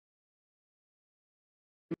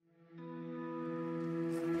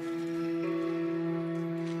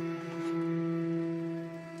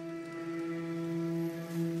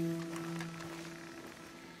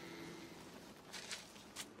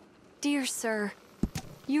Dear sir,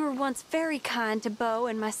 you were once very kind to Beau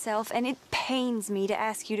and myself, and it pains me to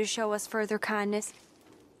ask you to show us further kindness.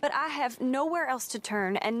 But I have nowhere else to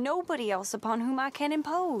turn, and nobody else upon whom I can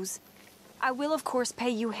impose. I will, of course,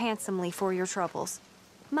 pay you handsomely for your troubles.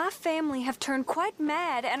 My family have turned quite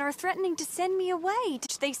mad and are threatening to send me away,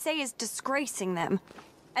 which they say is disgracing them.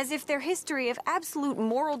 As if their history of absolute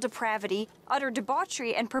moral depravity, utter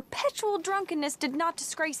debauchery, and perpetual drunkenness did not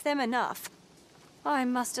disgrace them enough. I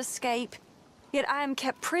must escape, yet I am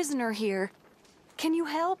kept prisoner here. Can you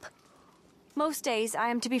help? Most days I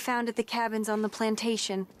am to be found at the cabins on the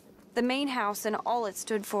plantation. The main house and all it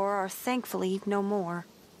stood for are thankfully no more.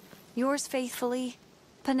 Yours faithfully,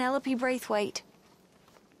 Penelope Braithwaite.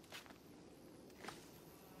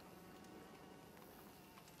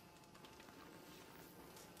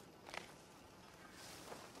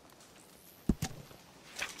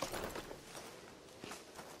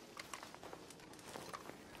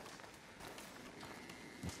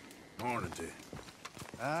 Morning to you.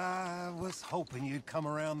 I was hoping you'd come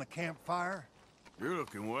around the campfire. You're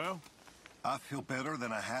looking well. I feel better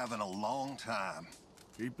than I have in a long time.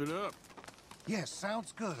 Keep it up. Yes,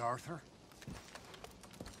 sounds good, Arthur.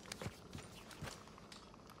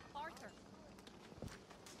 Arthur.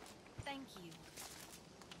 Thank you.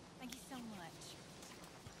 Thank you so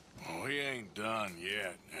much. Oh, we ain't done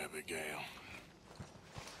yet, Abigail.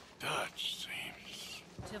 Dutch seems...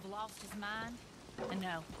 To have lost his mind? And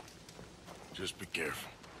no, Just be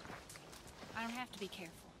careful. I don't have to be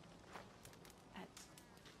careful.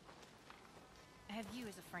 I have you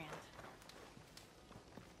as a friend.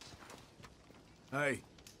 Hey.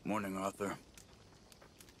 Morning, Arthur.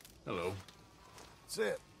 Hello. That's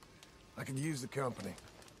it. I could use the company.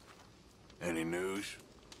 Any news?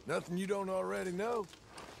 Nothing you don't already know.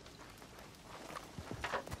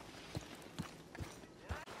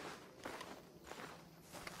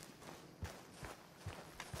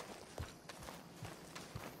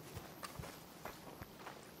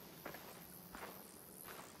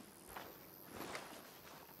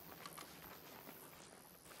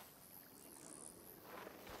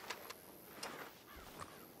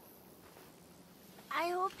 I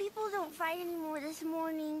hope people don't fight anymore this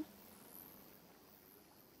morning.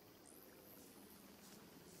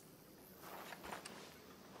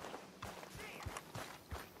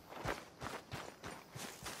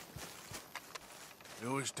 It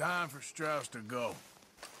was time for Strauss to go.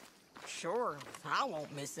 Sure, I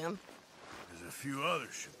won't miss him. There's a few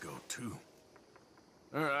others should go, too.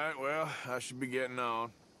 All right, well, I should be getting on.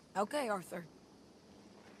 Okay, Arthur.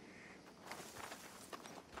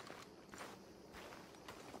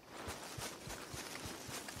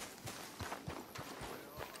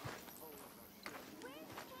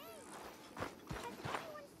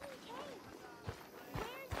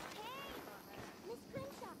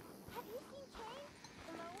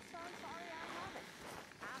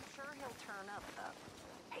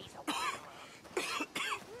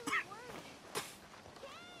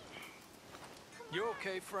 You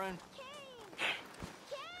okay, friend?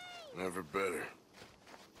 Never better.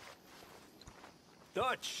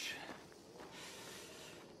 Dutch!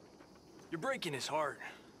 You're breaking his heart.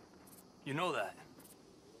 You know that.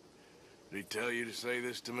 Did he tell you to say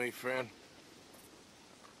this to me, friend?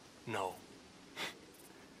 No.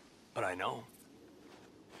 But I know.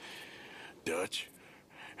 Dutch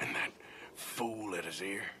and that fool at his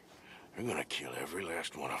ear, they're gonna kill every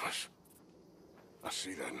last one of us. I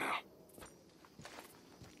see that now.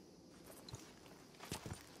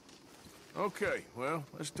 Okay, well,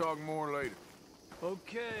 let's talk more later.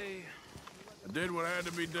 Okay. I did what had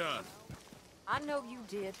to be done. I know you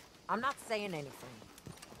did. I'm not saying anything.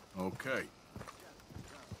 Okay.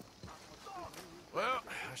 Well,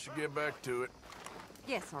 I should get back to it.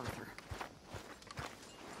 Yes, Arthur.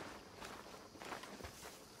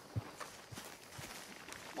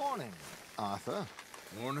 Morning, Arthur.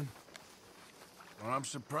 Morning. Well, I'm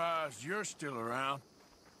surprised you're still around.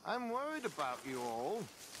 I'm worried about you all.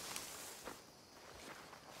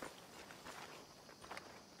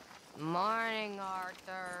 Morning,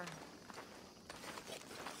 Arthur.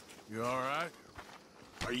 You all right?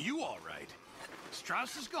 Are you all right?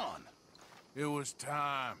 Strauss is gone. It was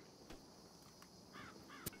time.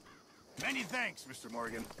 Many thanks, Mr.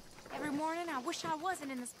 Morgan. Every morning, I wish I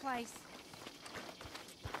wasn't in this place.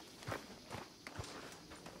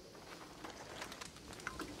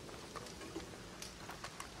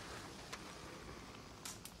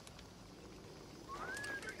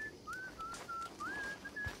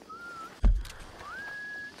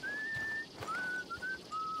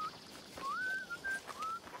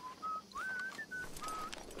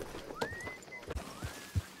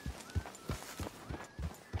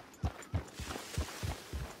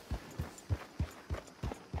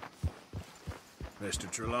 Mr.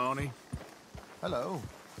 Trelawney. Hello.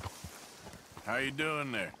 How you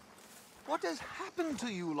doing there? What has happened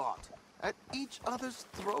to you lot? At each other's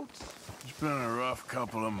throats? It's been a rough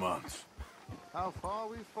couple of months. How far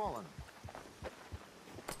we've fallen.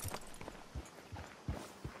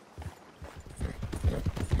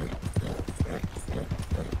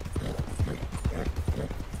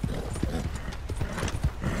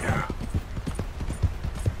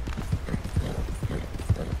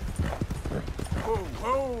 Whoa,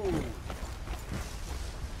 whoa!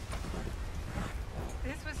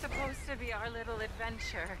 This was supposed to be our little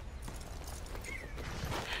adventure.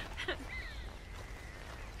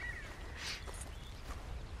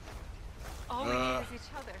 All we need is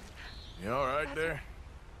each other. You all right there?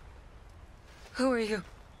 Who are you?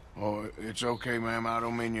 Oh, it's okay, ma'am. I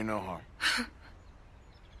don't mean you no harm.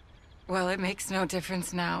 Well, it makes no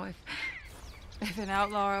difference now. If an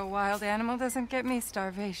outlaw or a wild animal doesn't get me,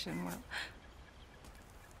 starvation will.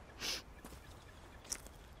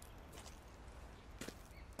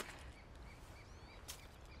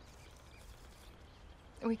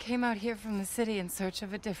 We came out here from the city in search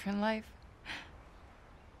of a different life.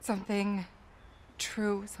 Something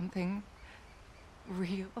true, something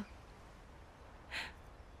real.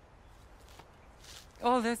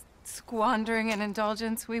 All this squandering and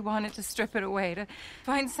indulgence, we wanted to strip it away, to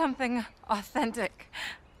find something authentic.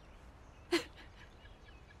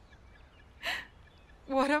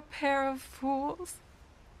 What a pair of fools.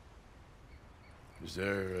 Is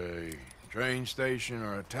there a train station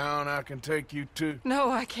or a town I can take you to?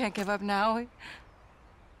 No, I can't give up now.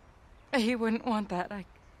 He wouldn't want that.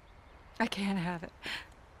 I can't have it.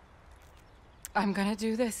 I'm gonna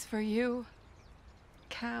do this for you,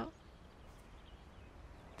 Cal.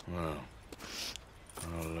 Well,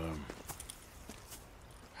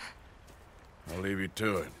 I'll leave you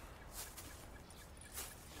to it.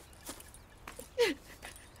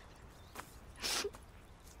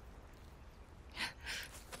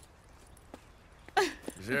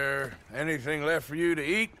 Is there anything left for you to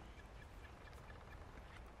eat?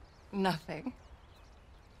 Nothing.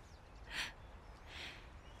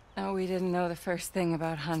 No, we didn't know the first thing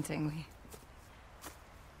about hunting. We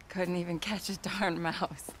couldn't even catch a darn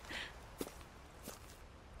mouse.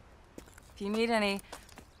 If you need any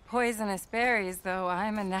poisonous berries, though,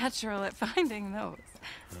 I'm a natural at finding those.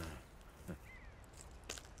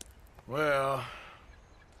 Well,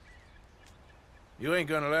 you ain't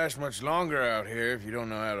gonna last much longer out here if you don't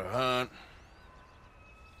know how to hunt.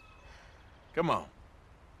 Come on.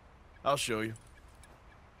 I'll show you.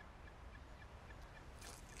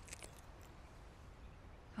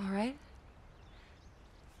 All right.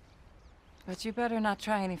 But you better not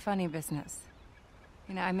try any funny business.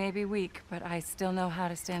 You know, I may be weak, but I still know how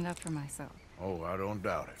to stand up for myself. Oh, I don't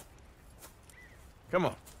doubt it. Come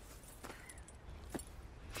on.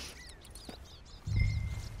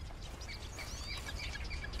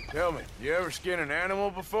 Tell me, you ever skin an animal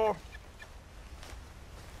before?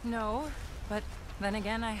 No, but then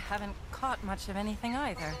again, I haven't caught much of anything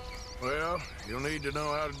either. Well, you'll need to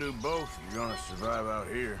know how to do both if you're gonna survive out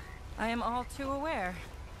here. I am all too aware.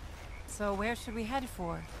 So where should we head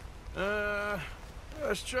for?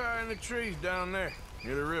 Let's try in the trees down there,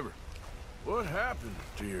 near the river. What happened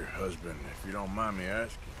to your husband, if you don't mind me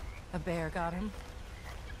asking? A bear got him.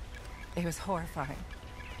 It was horrifying.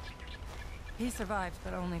 He survived,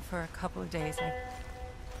 but only for a couple of days.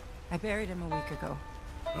 I buried him a week ago.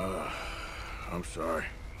 I'm sorry.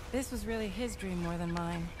 This was really his dream more than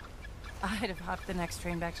mine. I'd have hopped the next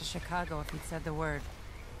train back to Chicago if he'd said the word.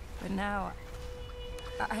 But now,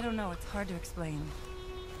 I don't know, it's hard to explain.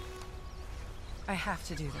 I have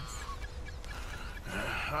to do this.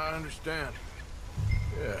 I understand.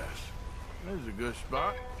 Yes, this is a good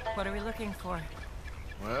spot. What are we looking for?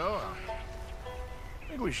 Well, I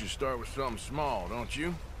think we should start with something small, don't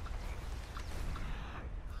you?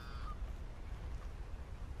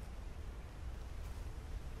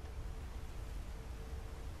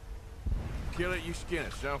 Kill it, you skin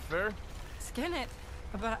it. Sound fair? Skin it?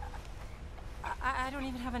 But I don't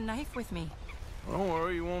even have a knife with me. Don't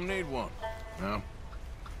worry, you won't need one. Now,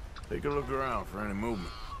 take a look around for any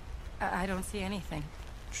movement. I don't see anything.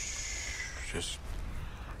 Shh, just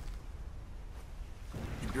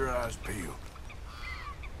keep your eyes peeled.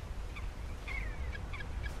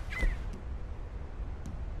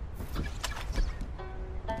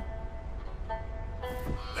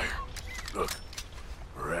 There, look,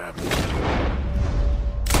 rabbit.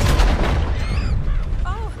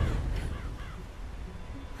 Oh!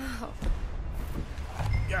 Oh.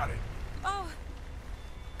 Got it. Oh!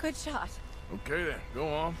 Good shot. Okay then, go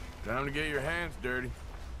on. Time to get your hands dirty.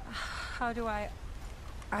 How do I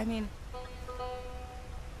mean,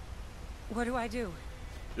 What do I do?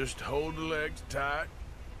 Just hold the legs tight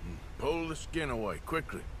and pull the skin away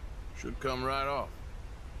quickly. Should come right off.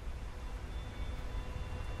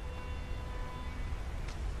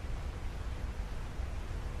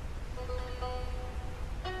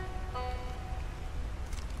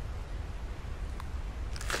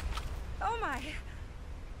 Oh my!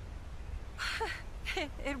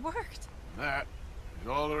 It worked. That is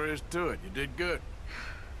all there is to it. You did good.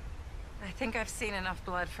 I think I've seen enough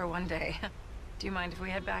blood for one day. Do you mind if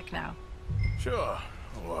we head back now? Sure,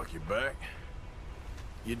 I'll walk you back.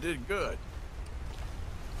 You did good.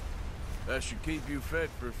 That should keep you fed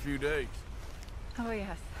for a few days. Oh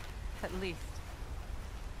yes, at least.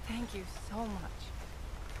 Thank you so much.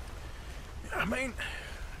 I mean,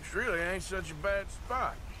 this really ain't such a bad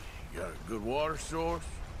spot. You got a good water source.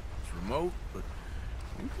 It's remote, but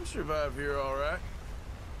you can survive here all right.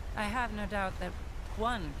 I have no doubt that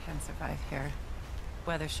one can survive here.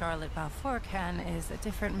 Whether Charlotte Balfour can is a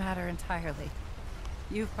different matter entirely.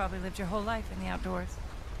 You've probably lived your whole life in the outdoors.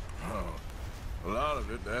 Oh, a lot of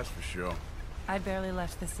it, that's for sure. I'd barely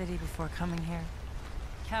left the city before coming here.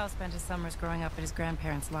 Cal spent his summers growing up at his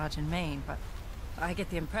grandparents' lodge in Maine, but I get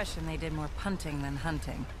the impression they did more punting than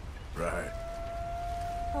hunting. Right.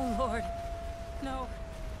 Oh, Lord. No.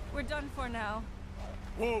 We're done for now.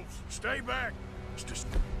 Wolves, stay back! It's just...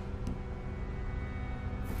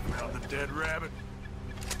 Found the dead rabbit.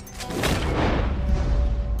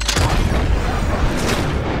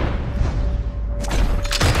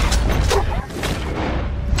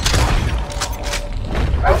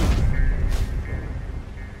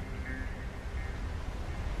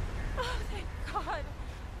 Oh, thank God.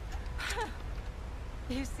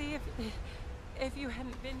 You see, if you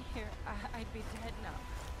hadn't been here, I'd be dead now.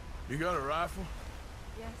 You got a rifle?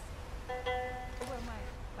 Yes. Well,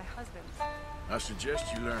 my husband's. I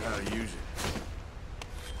suggest you learn how to use it.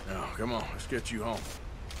 Now, come on, let's get you home.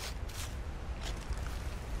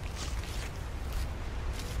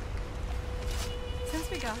 Since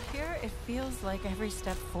we got here, it feels like every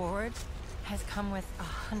step forward has come with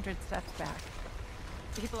 100 steps back.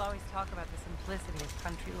 People always talk about the simplicity of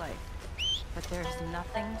country life, but there's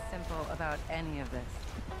nothing simple about any of this.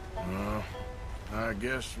 Well, I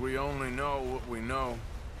guess we only know what we know.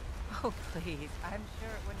 Oh, please. I'm sure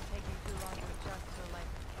it wouldn't take you too long to adjust to a life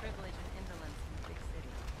of privilege and indolence in the big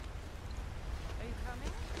city. Are you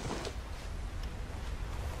coming?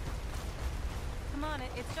 Come on,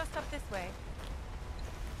 it's just up this way.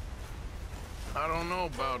 I don't know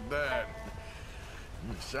about that.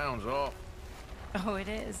 It sounds off. Oh, it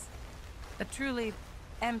is. A truly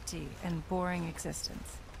empty and boring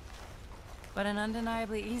existence. But an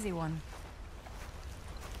undeniably easy one.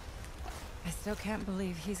 I still can't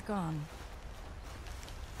believe he's gone.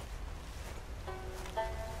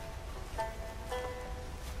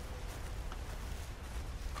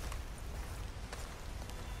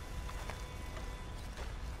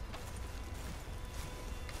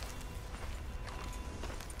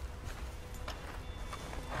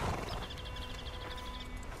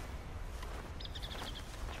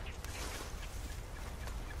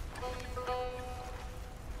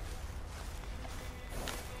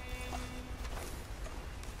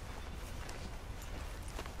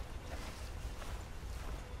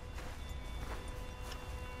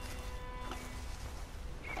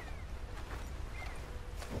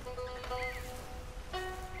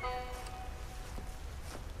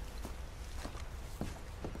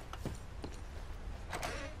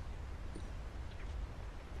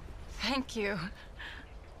 Thank you.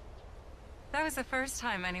 That was the first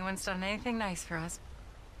time anyone's done anything nice for us.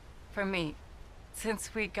 For me.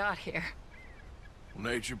 Since we got here.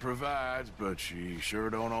 Nature provides, but she sure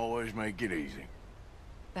don't always make it easy.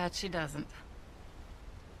 That she doesn't.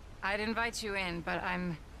 I'd invite you in, but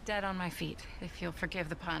I'm dead on my feet, if you'll forgive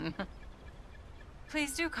the pun.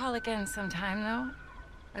 Please do call again sometime, though.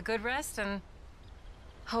 A good rest, and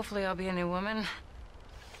hopefully I'll be a new woman.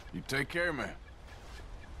 You take care, man.